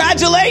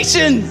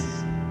 "Congratulations!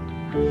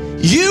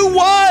 You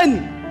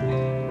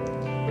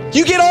won!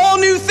 You get all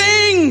new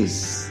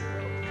things!"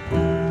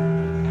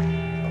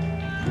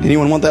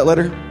 Anyone want that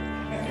letter?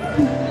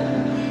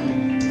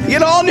 You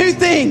get all new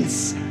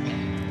things.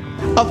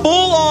 A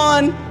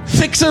full-on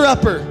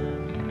fixer-upper.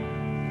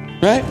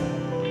 Right?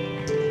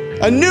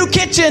 A new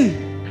kitchen.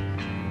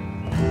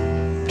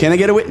 Can I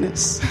get a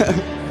witness?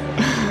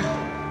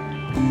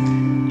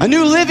 A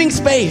new living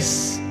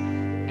space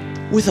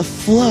with a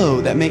flow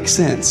that makes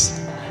sense.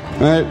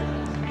 Right?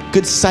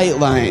 Good sight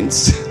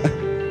lines.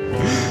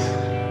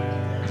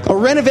 A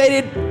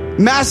renovated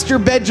master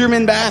bedroom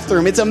and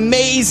bathroom. It's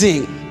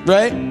amazing,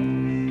 right?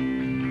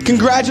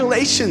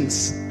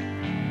 Congratulations.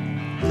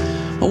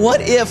 But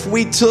what if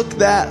we took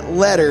that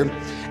letter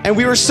and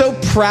we were so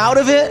proud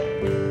of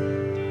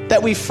it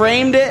that we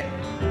framed it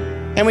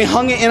and we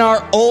hung it in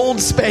our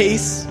old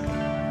space?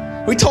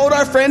 We told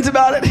our friends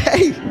about it.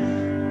 Hey,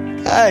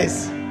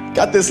 guys,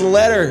 got this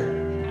letter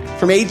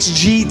from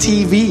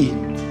HGTV.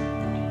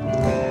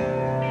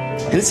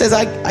 And it says,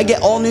 I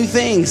get all new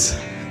things.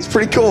 It's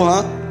pretty cool,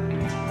 huh?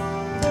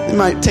 You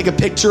might take a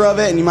picture of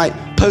it and you might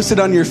post it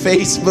on your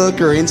Facebook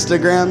or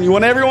Instagram. You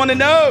want everyone to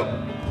know.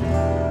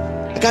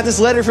 I got this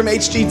letter from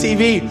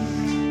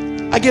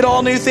HGTV. I get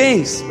all new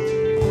things.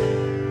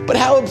 But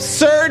how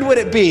absurd would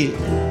it be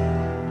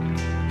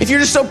if you're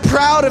just so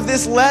proud of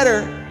this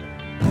letter,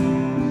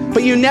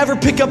 but you never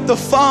pick up the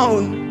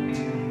phone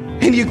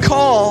and you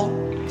call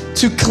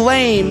to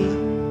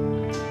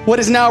claim what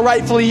is now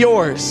rightfully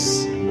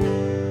yours?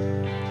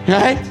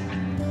 Right?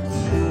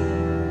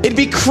 It'd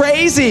be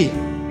crazy.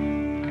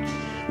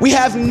 We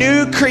have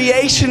new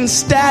creation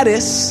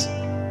status,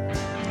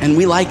 and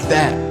we like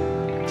that.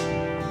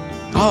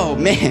 Oh,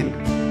 man.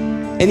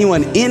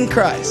 Anyone in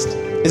Christ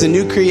is a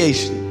new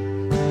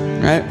creation,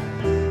 right?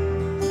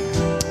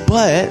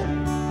 But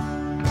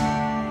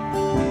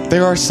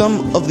there are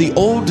some of the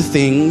old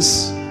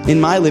things in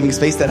my living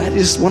space that I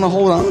just want to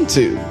hold on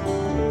to.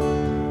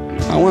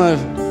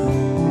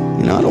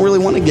 I don't really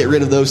want to get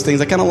rid of those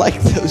things. I kind of like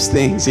those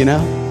things,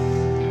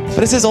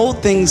 But it says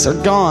old things are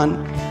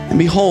gone, and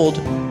behold,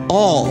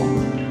 all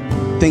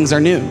things are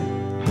new,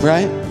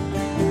 right?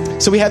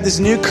 So we have this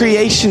new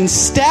creation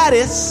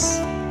status,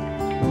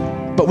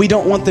 but we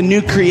don't want the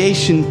new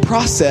creation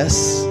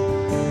process,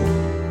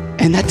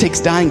 and that takes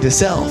dying to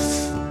self.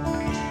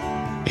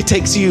 It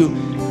takes you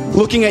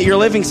looking at your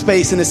living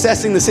space and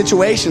assessing the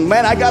situation.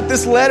 Man, I got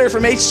this letter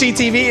from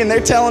HGTV, and they're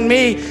telling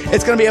me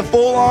it's going to be a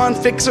full-on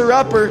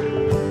fixer-upper.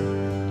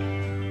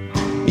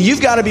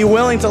 You've got to be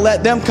willing to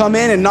let them come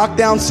in and knock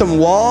down some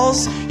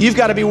walls. You've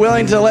got to be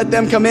willing to let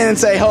them come in and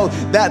say, oh,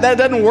 that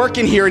doesn't work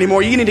in here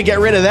anymore. You need to get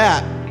rid of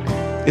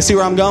that. You see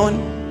where I'm going?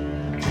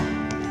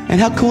 And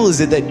how cool is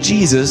it that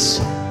Jesus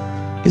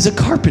is a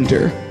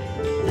carpenter?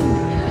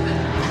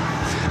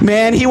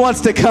 Man, he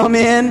wants to come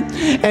in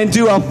and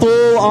do a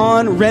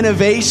full-on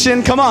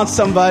renovation. Come on,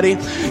 somebody.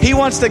 He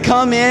wants to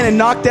come in and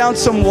knock down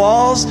some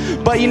walls.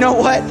 But you know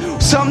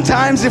what?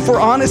 Sometimes, if we're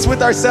honest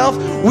with ourselves,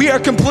 we are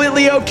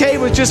completely okay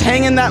with just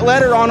hanging that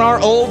letter on our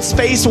old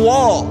space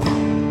wall.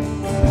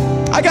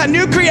 I got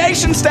new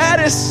creation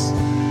status.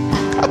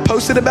 I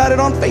posted about it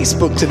on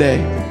Facebook today.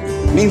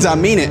 It means I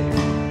mean it.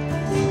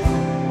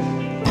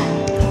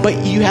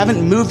 But you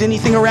haven't moved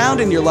anything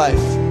around in your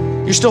life.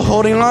 You're still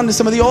holding on to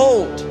some of the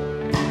old.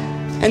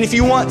 And if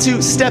you want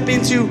to step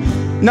into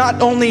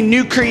not only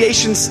new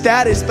creation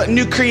status, but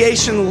new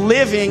creation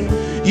living,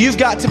 you've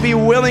got to be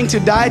willing to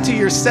die to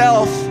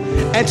yourself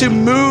and to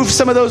move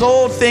some of those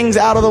old things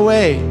out of the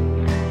way.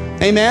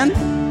 Amen?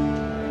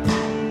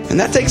 And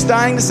that takes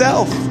dying to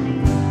self.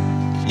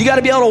 You got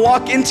to be able to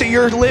walk into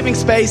your living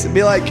space and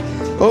be like,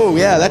 oh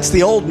yeah, that's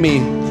the old me.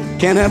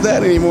 Can't have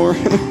that anymore.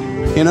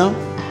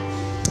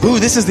 Ooh,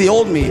 this is the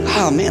old me.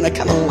 Oh man, I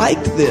kind of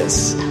liked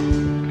this.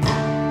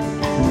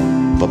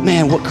 But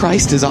man, what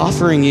Christ is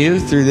offering you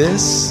through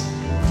this,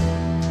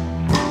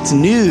 it's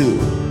new.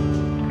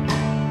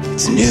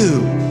 It's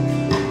new.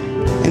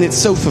 And it's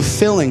so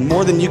fulfilling,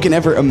 more than you can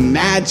ever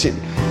imagine.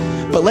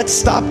 But let's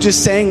stop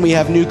just saying we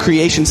have new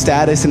creation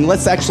status and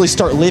let's actually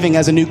start living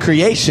as a new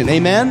creation.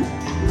 Amen?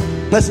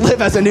 Let's live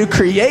as a new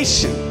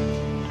creation.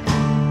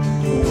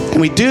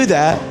 And we do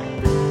that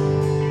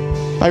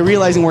by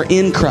realizing we're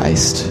in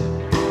Christ.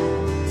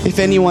 If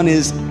anyone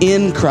is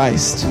in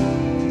Christ,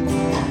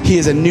 he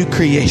is a new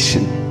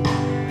creation.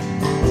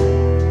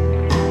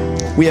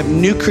 We have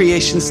new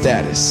creation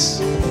status.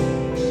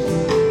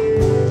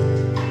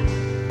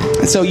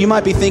 And so you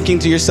might be thinking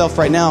to yourself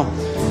right now,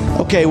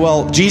 okay,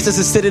 well, Jesus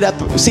is seated at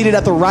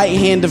the right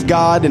hand of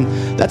God, and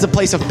that's a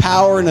place of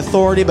power and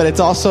authority, but it's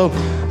also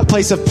a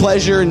place of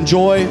pleasure and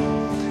joy.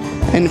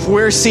 And if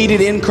we're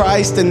seated in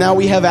Christ, and now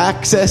we have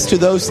access to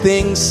those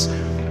things,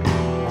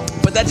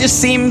 but that just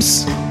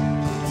seems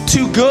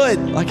too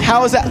good. Like,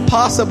 how is that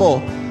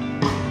possible?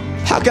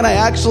 How can I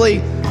actually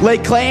lay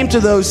claim to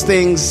those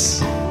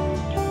things?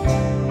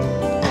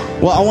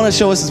 Well, I want to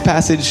show us this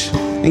passage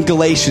in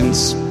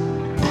Galatians.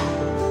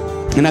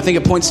 And I think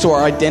it points to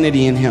our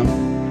identity in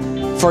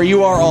Him. For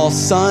you are all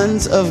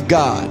sons of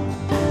God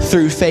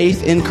through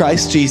faith in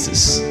Christ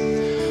Jesus.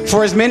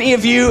 For as many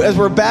of you as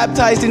were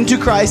baptized into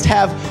Christ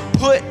have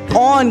put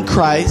on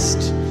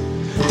Christ.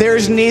 There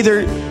is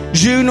neither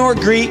Jew nor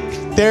Greek.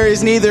 There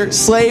is neither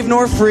slave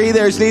nor free.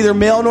 There is neither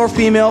male nor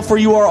female. For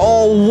you are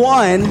all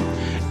one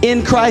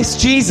in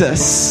Christ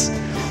Jesus.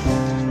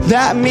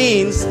 That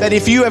means that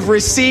if you have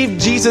received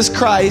Jesus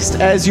Christ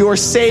as your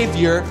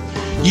Savior,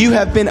 you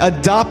have been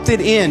adopted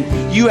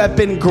in. You have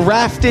been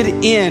grafted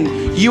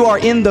in. You are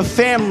in the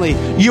family.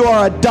 You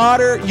are a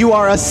daughter. You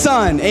are a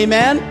son.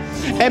 Amen?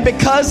 And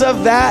because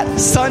of that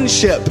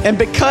sonship, and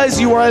because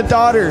you are a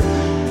daughter,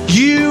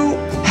 you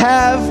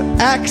have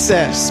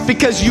access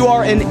because you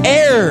are an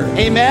heir.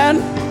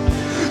 Amen?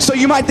 So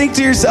you might think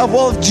to yourself,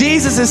 well, if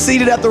Jesus is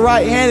seated at the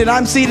right hand and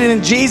I'm seated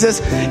in Jesus,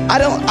 I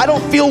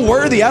don't feel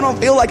worthy. I don't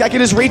feel like I can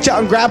just reach out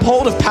and grab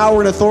hold of power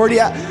and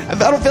authority. I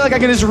don't feel like I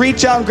can just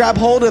reach out and grab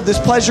hold of this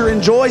pleasure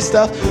and joy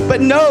stuff.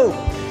 But no,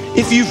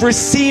 if you've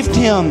received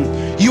Him,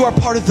 you are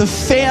part of the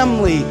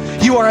family.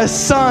 You are a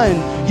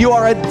son. You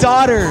are a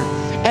daughter.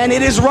 And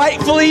it is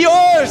rightfully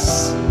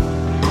yours.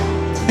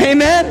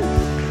 Amen?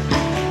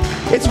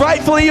 It's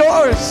rightfully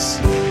yours.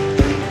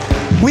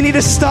 We need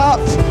to stop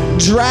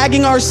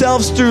dragging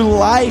ourselves through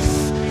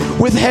life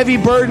with heavy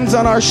burdens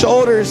on our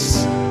shoulders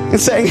and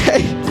saying,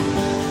 hey,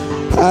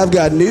 I've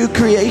got new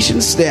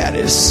creation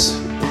status,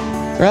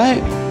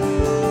 right?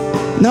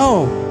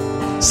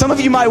 No. Some of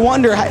you might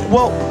wonder,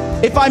 well,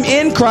 if I'm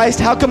in Christ,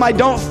 how come I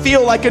don't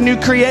feel like a new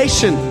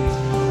creation?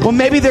 Well,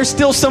 maybe there's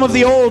still some of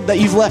the old that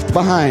you've left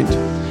behind.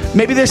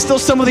 Maybe there's still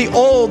some of the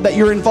old that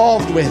you're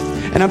involved with.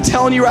 And I'm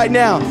telling you right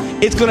now,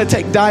 it's going to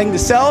take dying to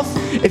self.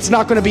 It's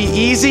not going to be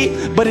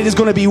easy, but it is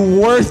going to be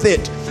worth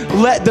it.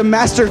 Let the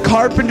master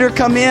carpenter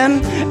come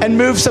in and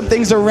move some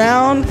things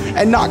around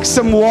and knock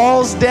some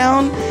walls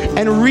down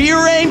and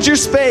rearrange your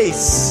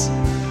space.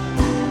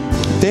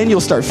 Then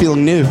you'll start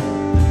feeling new.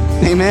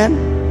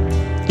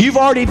 Amen? You've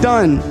already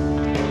done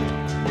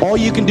all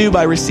you can do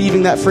by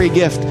receiving that free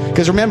gift.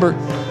 Because remember,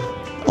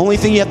 Only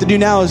thing you have to do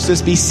now is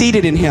just be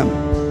seated in him.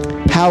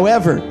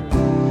 However,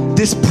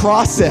 this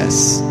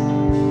process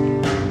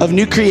of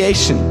new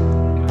creation,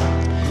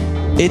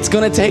 it's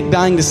going to take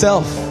dying to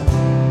self.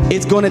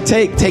 It's going to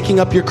take taking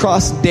up your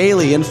cross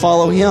daily and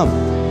follow him.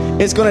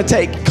 It's going to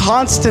take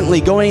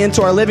constantly going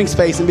into our living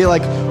space and be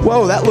like,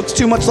 whoa, that looks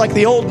too much like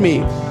the old me.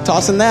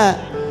 Tossing that,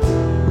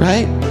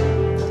 right?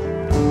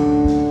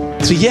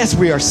 So yes,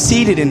 we are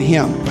seated in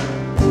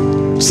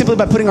him. Simply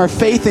by putting our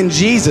faith in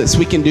Jesus,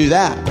 we can do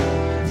that.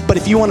 But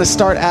if you want to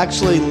start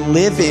actually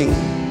living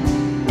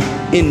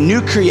in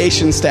new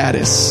creation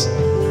status,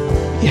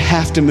 you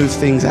have to move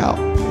things out.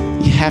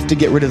 You have to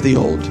get rid of the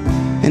old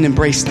and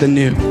embrace the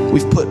new.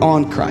 We've put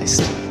on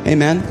Christ.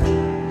 Amen?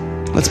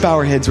 Let's bow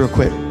our heads real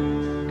quick.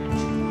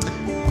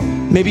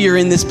 Maybe you're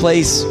in this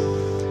place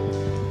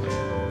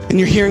and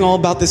you're hearing all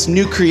about this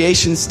new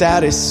creation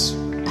status,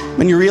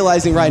 and you're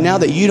realizing right now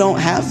that you don't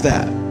have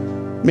that.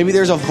 Maybe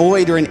there's a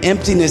void or an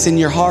emptiness in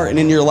your heart and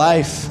in your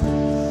life,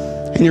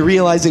 and you're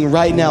realizing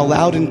right now,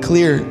 loud and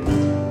clear,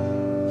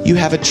 you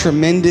have a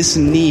tremendous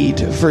need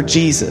for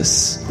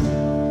Jesus.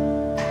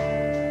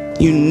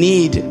 You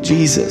need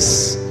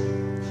Jesus.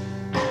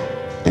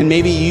 And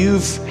maybe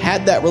you've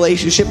had that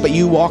relationship, but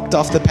you walked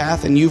off the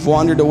path and you've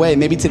wandered away.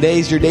 Maybe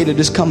today's your day to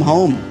just come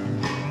home.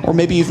 Or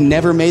maybe you've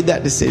never made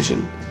that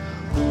decision.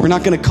 We're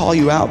not going to call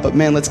you out, but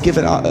man, let's give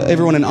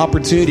everyone an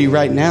opportunity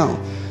right now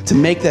to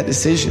make that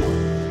decision.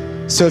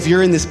 So if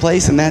you're in this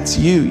place and that's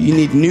you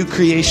need new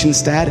creation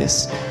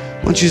status,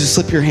 why don't you just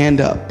slip your hand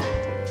up?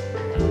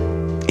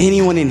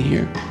 Anyone in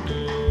here?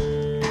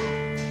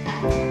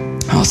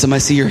 Awesome, I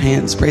see your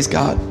hands. Praise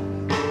God.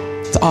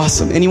 It's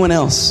awesome. Anyone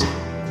else?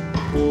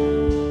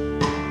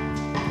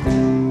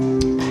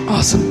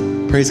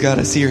 Awesome. Praise God,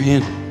 I see your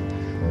hand.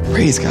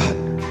 Praise God.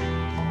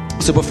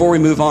 So before we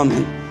move on,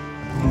 man,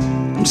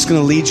 I'm just going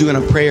to lead you in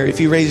a prayer. If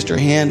you raised your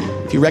hand,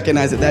 if you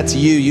recognize that that's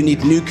you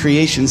need new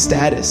creation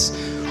status,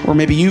 or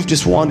maybe you've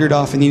just wandered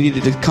off and you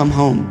needed to come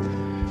home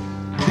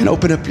and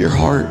open up your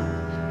heart,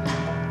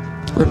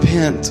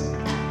 repent,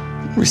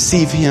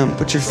 receive him,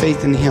 put your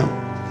faith in him.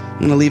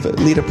 I'm going to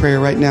lead a prayer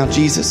right now.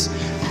 Jesus,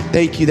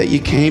 thank you that you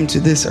came to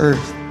this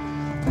earth,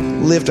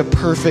 lived a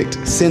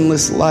perfect,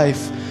 sinless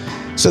life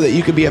so that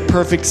you could be a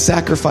perfect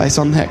sacrifice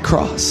on that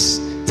cross.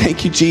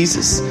 Thank you,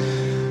 Jesus,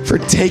 for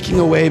taking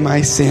away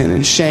my sin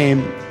and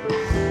shame.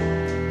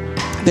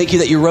 Thank you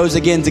that you rose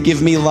again to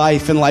give me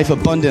life and life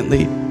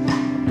abundantly.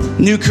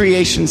 New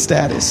creation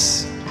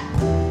status.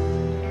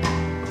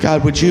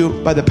 God, would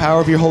you, by the power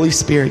of your Holy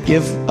Spirit,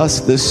 give us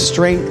the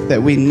strength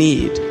that we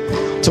need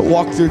to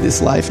walk through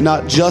this life,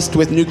 not just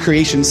with new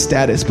creation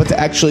status, but to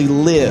actually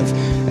live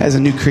as a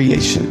new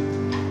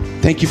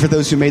creation. Thank you for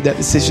those who made that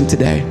decision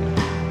today.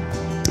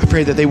 I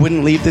pray that they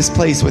wouldn't leave this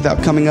place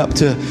without coming up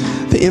to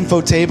the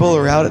info table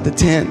or out at the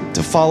tent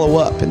to follow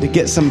up and to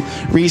get some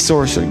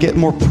resource or get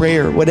more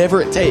prayer,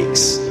 whatever it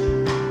takes.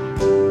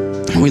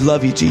 And we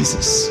love you,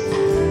 Jesus.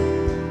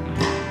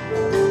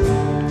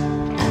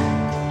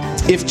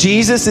 If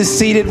Jesus is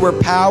seated where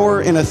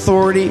power and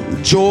authority,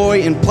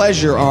 joy and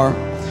pleasure are,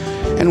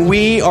 and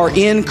we are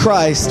in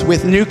Christ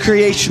with new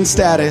creation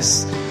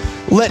status,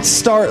 let's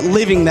start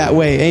living that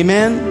way.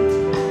 Amen?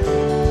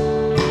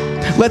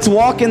 Let's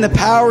walk in the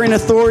power and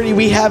authority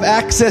we have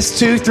access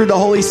to through the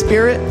Holy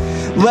Spirit.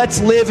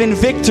 Let's live in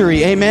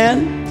victory.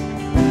 Amen?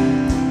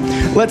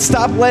 Let's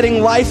stop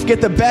letting life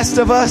get the best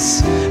of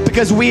us,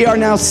 because we are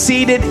now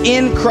seated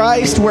in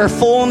Christ where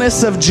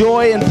fullness of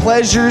joy and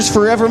pleasures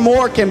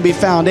forevermore can be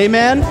found.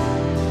 Amen?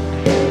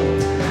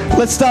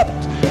 Let's stop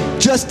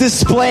just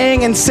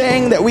displaying and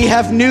saying that we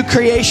have new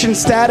creation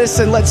status,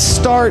 and let's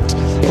start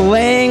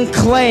laying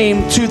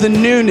claim to the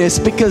newness,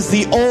 because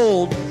the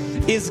old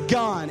is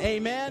gone.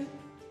 Amen?